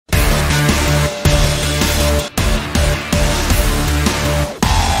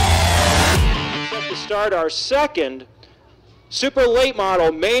start our second Super Late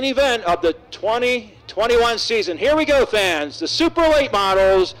Model main event of the 2021 season. Here we go, fans. The Super Late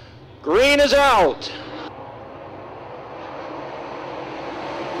Models, green is out.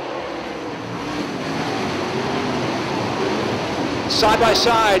 Side by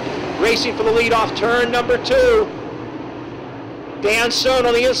side, racing for the lead off turn number 2. Dan Stone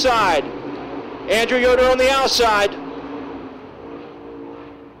on the inside. Andrew Yoder on the outside.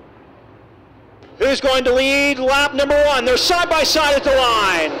 Who's going to lead lap number 1? They're side by side at the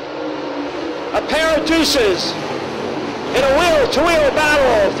line. A pair of deuces in a wheel-to-wheel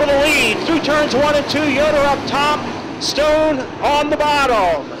battle for the lead. Through turns 1 and 2, Yoder up top, Stone on the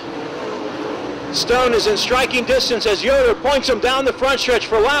bottom. Stone is in striking distance as Yoder points him down the front stretch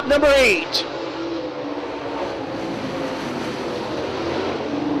for lap number 8.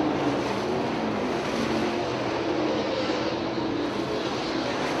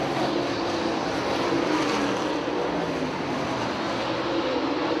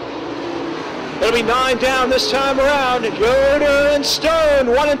 It'll be 9 down this time around. Yoder and Stone,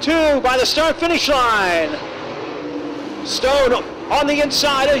 1 and 2 by the start-finish line. Stone on the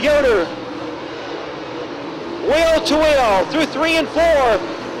inside of Yoder. Wheel to wheel through 3 and 4.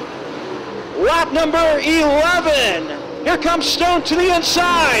 Lap number 11. Here comes Stone to the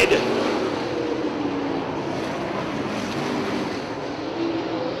inside.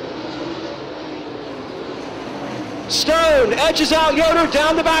 Stone edges out Yoder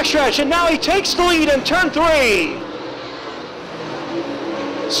down the backstretch, and now he takes the lead in turn 3.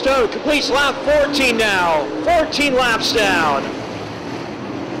 Stone completes lap 14 now, 14 laps down.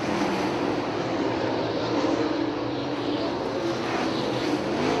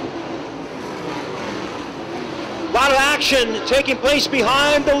 A lot of action taking place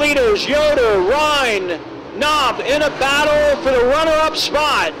behind the leaders. Yoder, Rine, Knob in a battle for the runner-up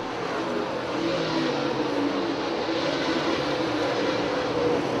spot.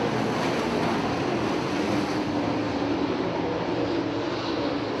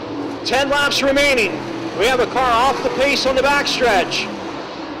 Ten laps remaining. We have a car off the pace on the backstretch.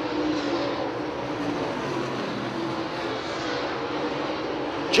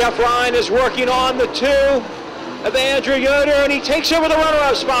 Jeff Rine is working on the 2 of Andrew Yoder, and he takes over the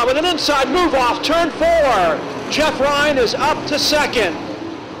runner-up spot with an inside move off turn 4. Jeff Rine is up to 2nd.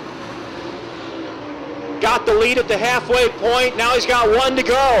 Got the lead at the halfway point. Now he's got 1 to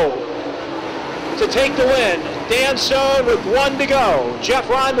go to take the win. Dan Stone with 1 to go. Jeff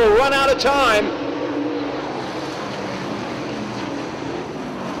Rine will run out of time.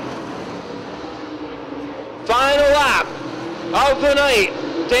 Final lap of the night.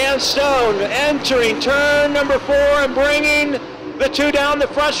 Dan Stone entering turn number 4 and bringing the 2 down the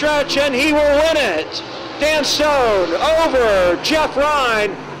front stretch, and he will win it. Dan Stone over Jeff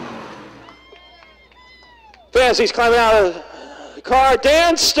Rine. Fans, he's climbing out of the car.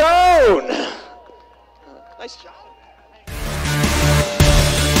 Dan Stone. Nice job.